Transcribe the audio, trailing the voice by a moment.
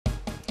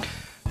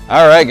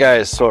Alright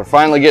guys, so we're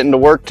finally getting to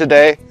work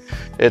today.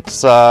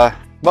 It's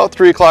about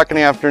 3 o'clock in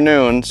the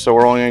afternoon, so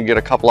we're only going to get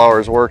a couple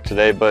hours work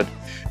today, but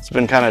it's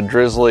been kind of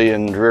drizzly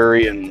and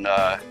dreary and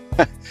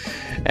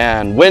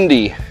and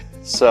windy.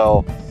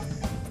 So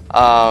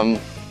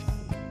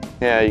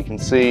yeah, you can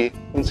see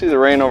the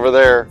rain over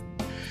there.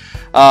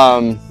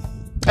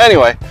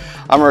 Anyway,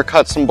 I'm going to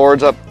cut some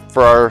boards up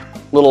for our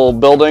little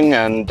building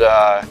and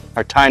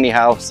our tiny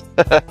house.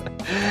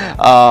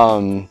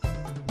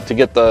 To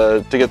get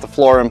the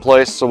floor in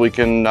place so we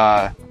can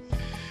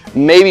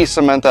maybe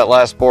cement that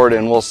last board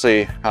in. We'll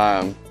see.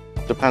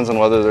 Depends on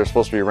whether there's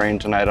supposed to be rain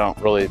tonight. I don't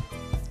really.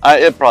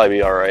 It'd probably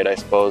be all right, I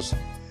suppose.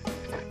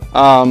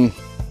 I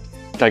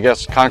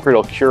guess concrete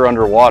will cure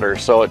underwater,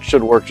 so it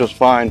should work just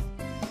fine.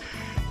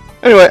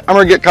 Anyway, I'm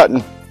gonna get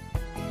cutting.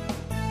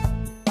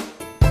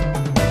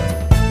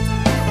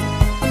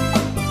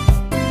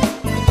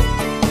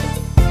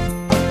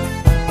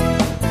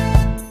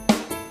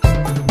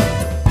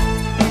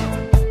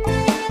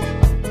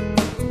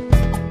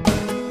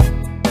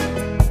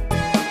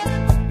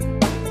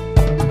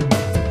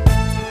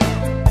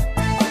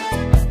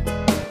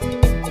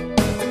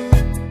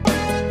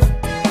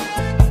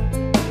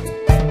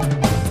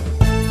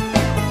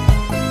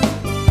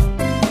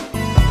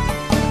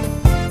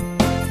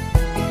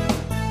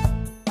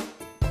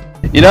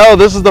 You know,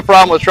 this is the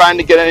problem with trying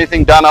to get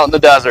anything done out in the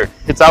desert.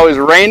 It's always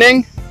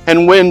raining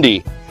and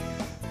windy.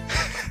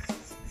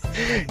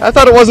 I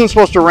thought it wasn't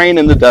supposed to rain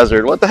in the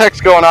desert. What the heck's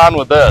going on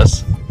with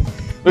this?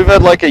 We've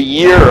had like a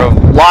year of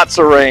lots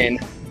of rain.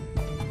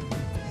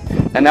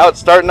 And now it's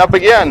starting up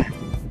again.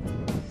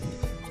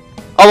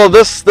 Although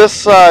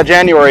this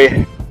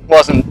January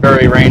wasn't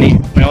very rainy.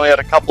 We only had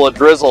a couple of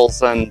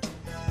drizzles, and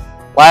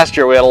last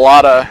year we had a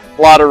lot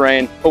of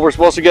rain. But we're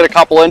supposed to get a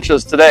couple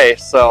inches today,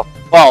 so,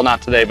 well,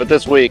 not today, but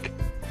this week.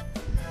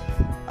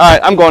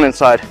 Alright, I'm going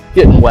inside,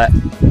 getting wet.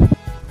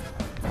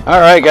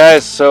 Alright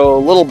guys, so a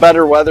little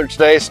better weather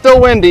today. Still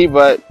windy,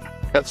 but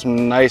got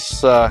some nice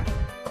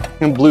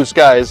blue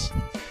skies.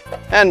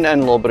 And a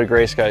little bit of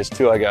gray skies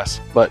too, I guess.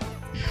 But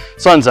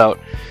sun's out.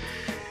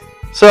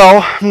 So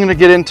I'm going to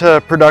get into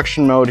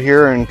production mode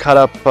here and cut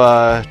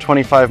up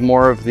 25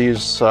 more of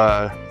these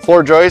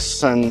floor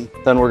joists, and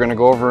then we're going to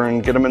go over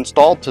and get them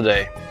installed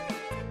today.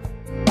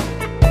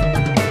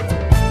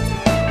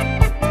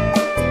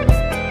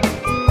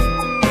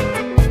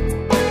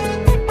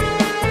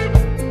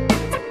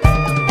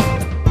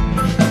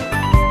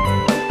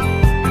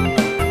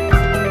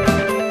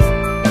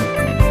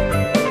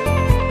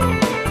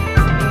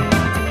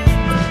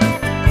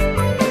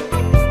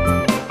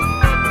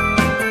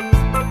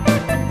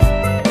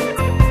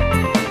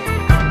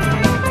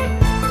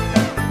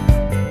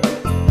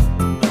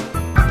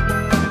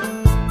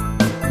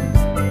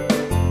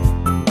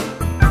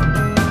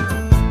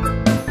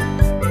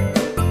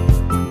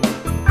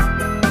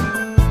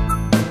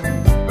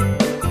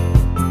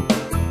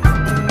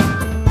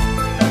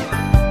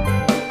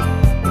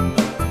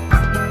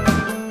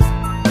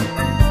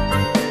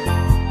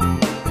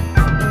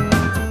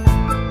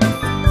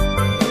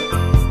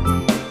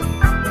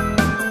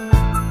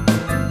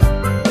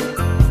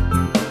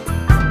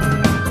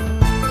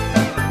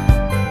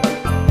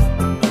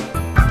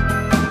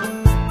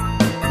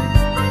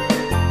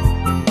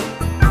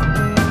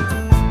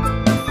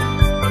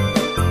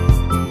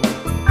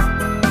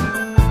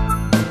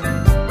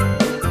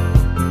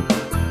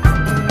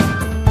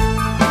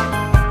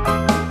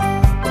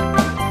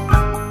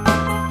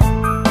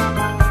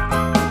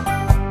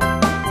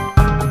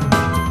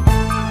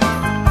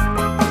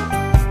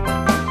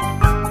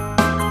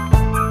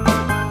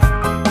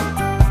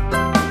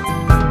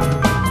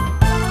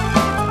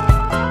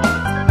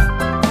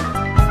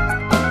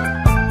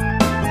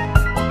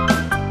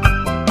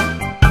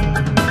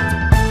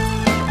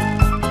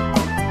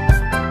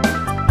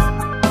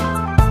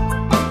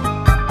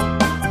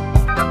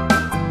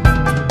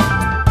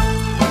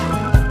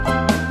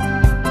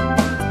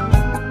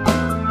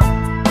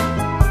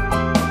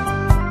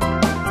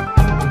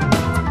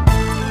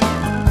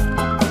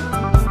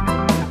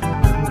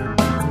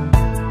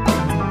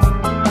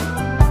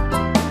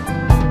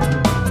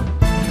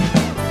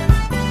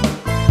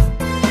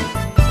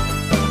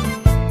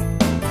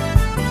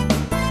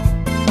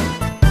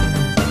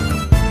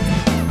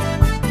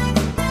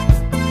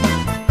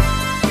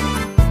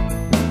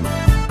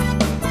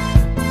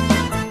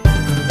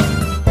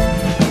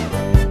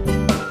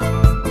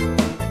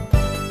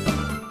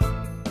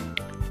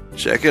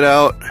 Check it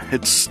out,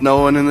 it's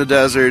snowing in the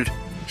desert.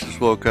 Just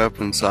woke up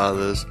and saw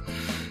this.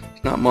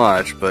 It's not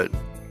much, but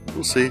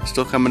we'll see, it's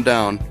still coming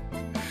down.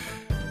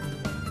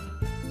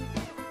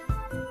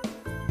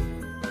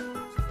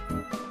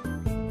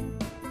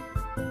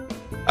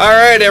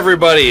 Alright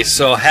everybody,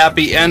 so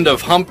happy end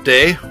of hump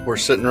day. We're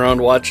sitting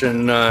around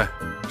watching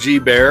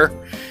G-Bear,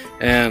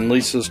 and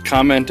Lisa's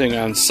commenting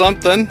on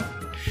something,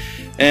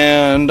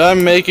 and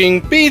I'm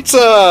making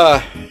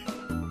pizza!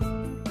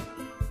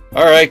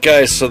 Alright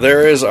guys, so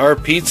there is our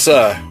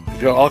pizza.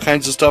 We've got all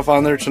kinds of stuff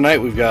on there tonight.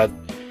 We've got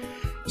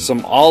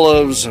some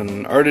olives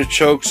and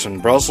artichokes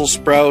and Brussels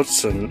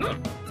sprouts and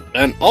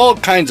and all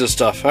kinds of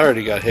stuff. I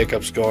already got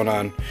hiccups going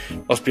on.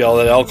 Must be all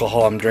that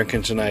alcohol I'm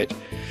drinking tonight.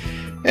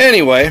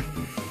 Anyway,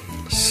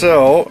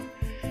 so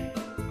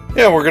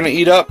yeah, we're gonna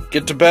eat up,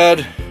 get to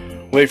bed,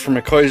 wait for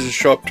McCoy's to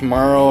show up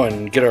tomorrow,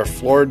 and get our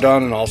floor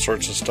done and all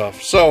sorts of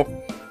stuff.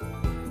 So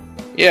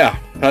yeah,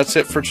 that's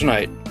it for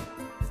tonight.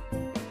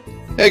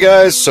 Hey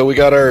guys, so we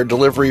got our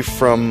delivery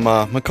from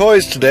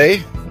McCoy's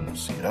today.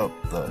 See it out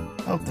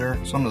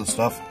there, some of the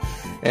stuff.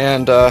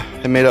 And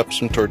I made up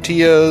some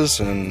tortillas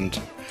and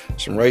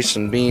some rice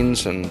and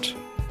beans, and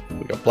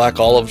we got black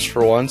olives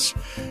for once.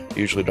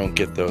 Usually don't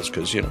get those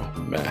because, you know,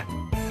 meh.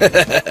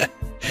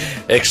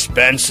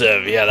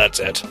 Expensive, yeah, that's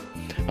it.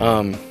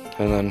 And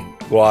then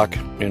guac,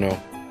 you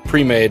know,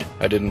 pre-made.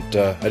 I didn't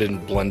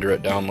blender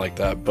it down like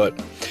that, but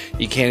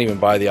you can't even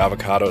buy the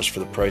avocados for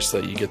the price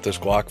that you get this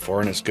guac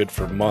for, and it's good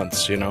for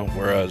months, you know,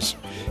 whereas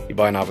you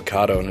buy an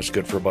avocado and it's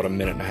good for about a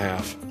minute and a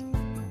half.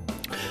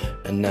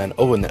 And then,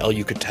 oh, and the El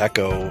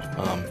Yucateco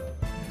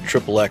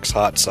XXX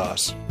hot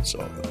sauce, so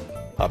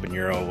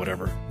habanero,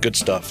 whatever, good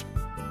stuff.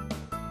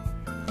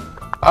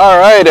 All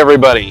right,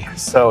 everybody,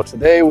 so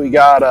today we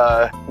got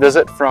a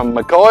visit from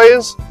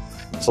McCoy's.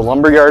 It's a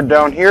lumber yard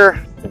down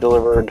here. They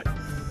delivered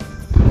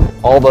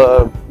all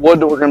the wood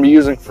that we're going to be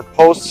using for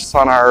posts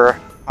on our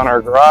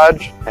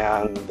garage,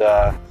 and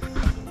a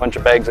bunch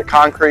of bags of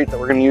concrete that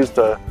we're going to use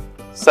to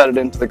set it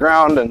into the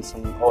ground, and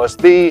some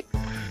OSB.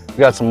 We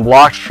got some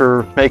blocks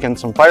for making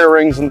some fire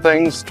rings and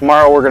things.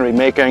 Tomorrow we're going to be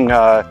making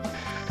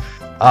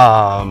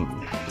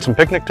some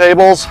picnic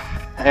tables,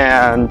 or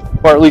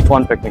at least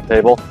one picnic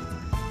table.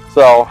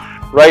 So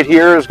right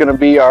here is going to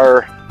be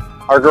our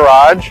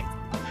garage,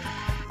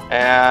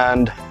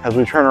 and as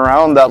we turn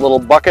around, that little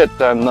bucket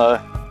and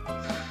the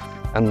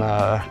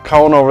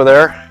cone over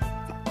there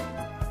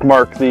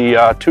mark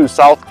the two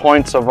south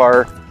points of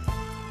our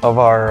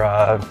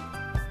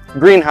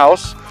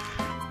greenhouse,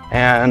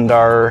 and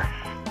our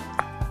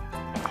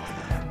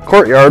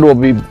courtyard will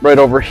be right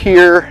over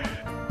here,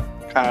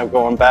 kind of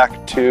going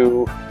back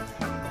to,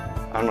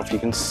 I don't know if you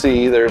can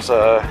see, there's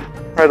a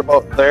right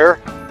about there,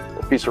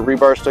 a piece of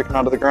rebar sticking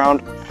out of the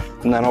ground,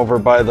 and then over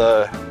by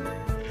the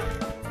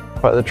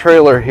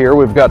trailer here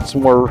we've got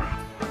some more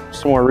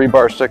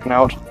rebar sticking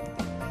out.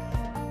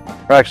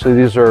 Actually,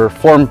 these are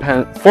form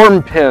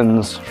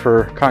pins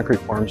for concrete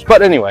forms,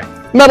 but anyway,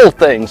 metal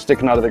things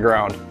sticking out of the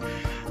ground.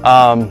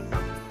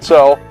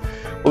 So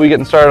we'll be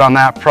getting started on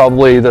that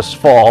probably this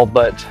fall,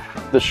 but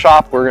the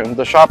shop and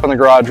the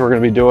garage we're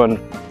going to be doing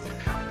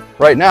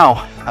right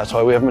now. That's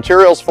why we have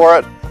materials for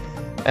it.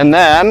 And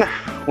then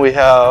we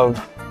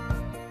have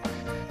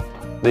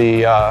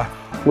the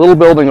little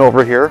building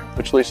over here,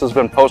 which Lisa's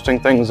been posting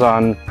things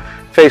on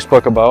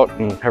Facebook about,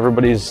 and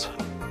everybody's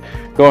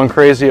going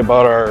crazy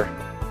about our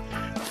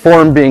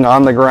form being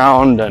on the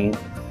ground, and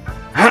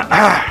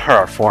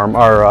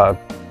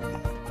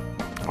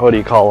what do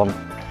you call them?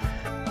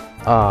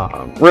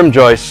 Rim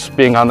joists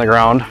being on the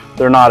ground.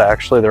 They're not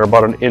actually, they're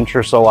about an inch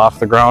or so off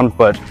the ground,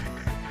 but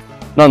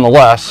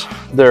nonetheless,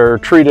 they're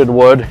treated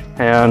wood,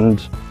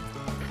 and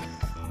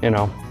you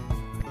know,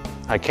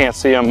 I can't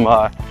see them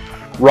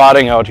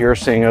rotting out here,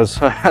 seeing as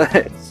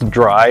it's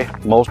dry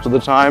most of the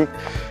time.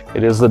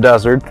 It is the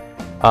desert,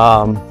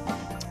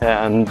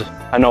 and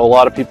I know a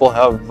lot of people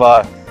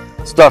have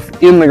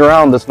stuff in the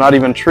ground that's not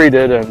even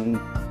treated and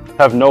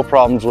have no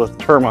problems with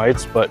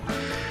termites, but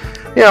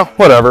you know,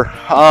 whatever.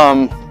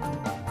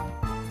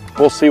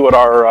 We'll see what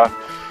our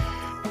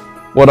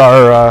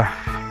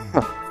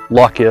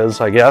luck is,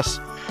 I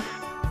guess.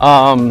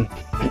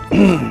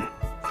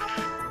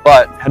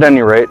 But at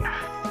any rate,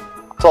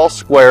 it's all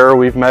square.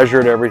 We've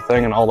measured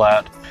everything and all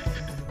that,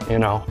 you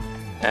know,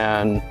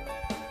 and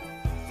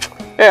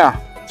yeah.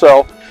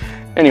 So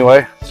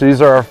anyway, so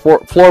these are our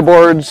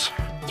floorboards,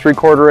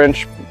 3/4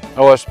 inch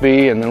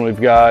OSB, and then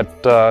we've got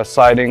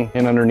siding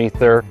in underneath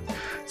there.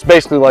 It's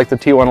basically like the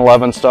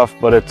T111 stuff,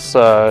 but it's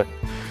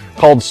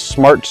called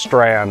Smart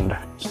Strand,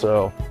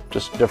 so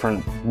just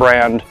different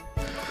brand,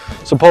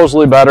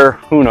 supposedly better,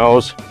 who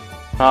knows.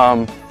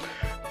 And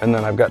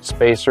then I've got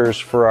spacers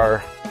for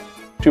our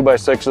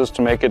 2x6s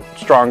to make it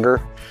stronger.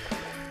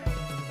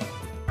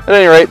 At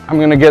any rate, I'm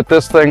going to get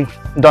this thing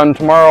done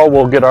tomorrow.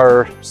 We'll get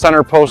our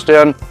center post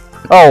in.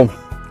 Oh,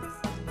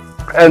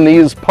 and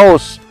these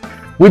posts,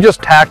 we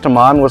just tacked them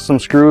on with some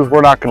screws. We're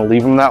not going to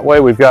leave them that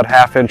way. We've got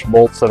 1/2 inch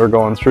bolts that are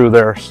going through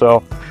there,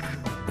 so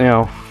you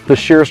know, the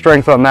shear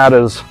strength on that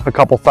is a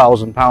couple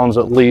thousand pounds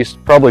at least,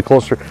 probably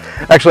closer.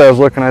 Actually, I was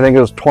looking, I think it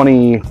was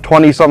 20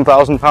 some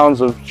thousand pounds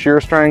of shear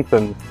strength,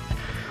 and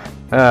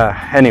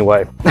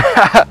anyway,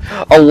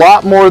 a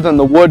lot more than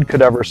the wood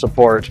could ever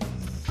support.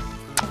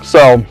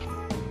 So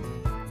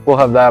we'll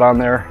have that on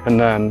there, and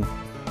then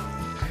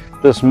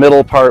this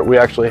middle part, we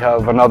actually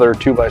have another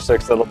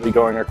 2x6 that'll be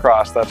going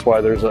across. That's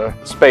why there's a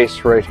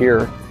space right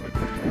here.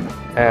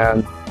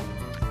 And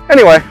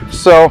anyway,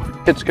 so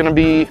it's gonna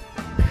be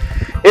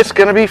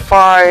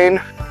fine.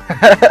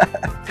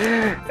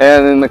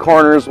 And in the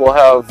corners we'll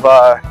have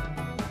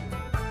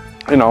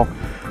you know,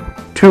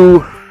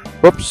 two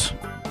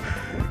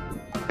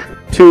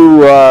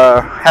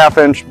 1/2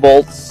 inch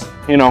bolts,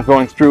 you know,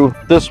 going through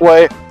this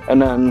way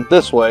and then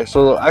this way.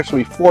 So there'll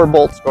actually be 4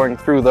 bolts going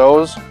through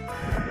those.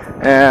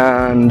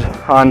 And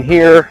on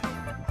here,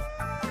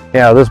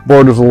 yeah, this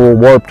board was a little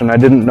warped and I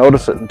didn't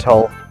notice it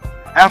until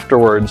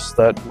afterwards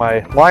that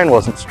my line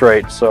wasn't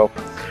straight. So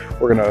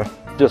we're gonna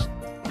just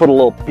put a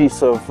little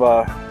piece of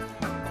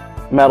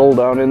metal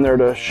down in there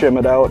to shim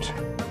it out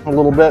a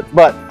little bit.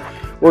 But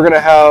we're gonna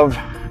have,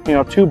 you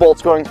know, 2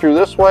 bolts going through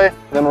this way,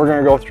 then we're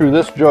gonna go through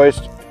this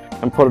joist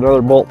and put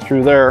another bolt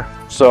through there.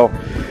 So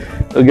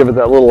it'll give it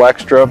that little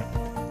extra.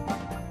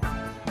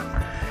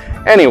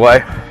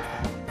 Anyway,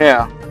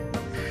 yeah,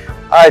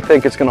 I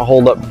think it's gonna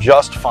hold up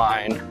just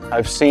fine.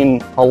 I've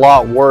seen a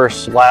lot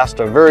worse last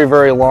a very,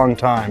 very long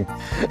time.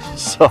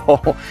 So,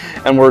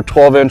 and we're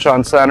 12-inch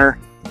on center.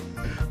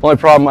 Only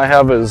problem I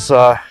have is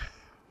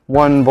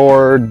one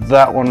board,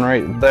 that one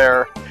right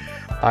there,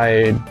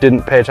 I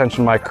didn't pay attention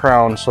to my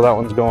crown, so that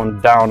one's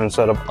going down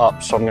instead of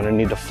up. So I'm gonna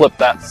need to flip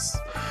that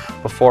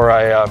before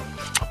I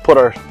put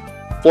our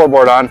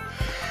floorboard on.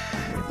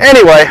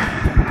 Anyway,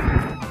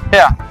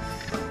 yeah,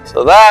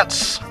 so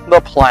that's the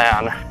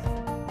plan.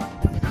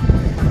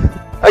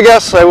 I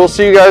guess I will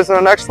see you guys in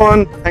the next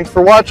one. Thanks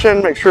for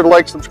watching. Make sure to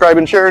like, subscribe,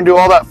 and share, and do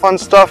all that fun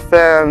stuff.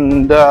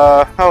 And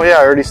oh yeah,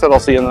 I already said I'll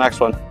see you in the next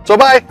one. So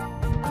bye.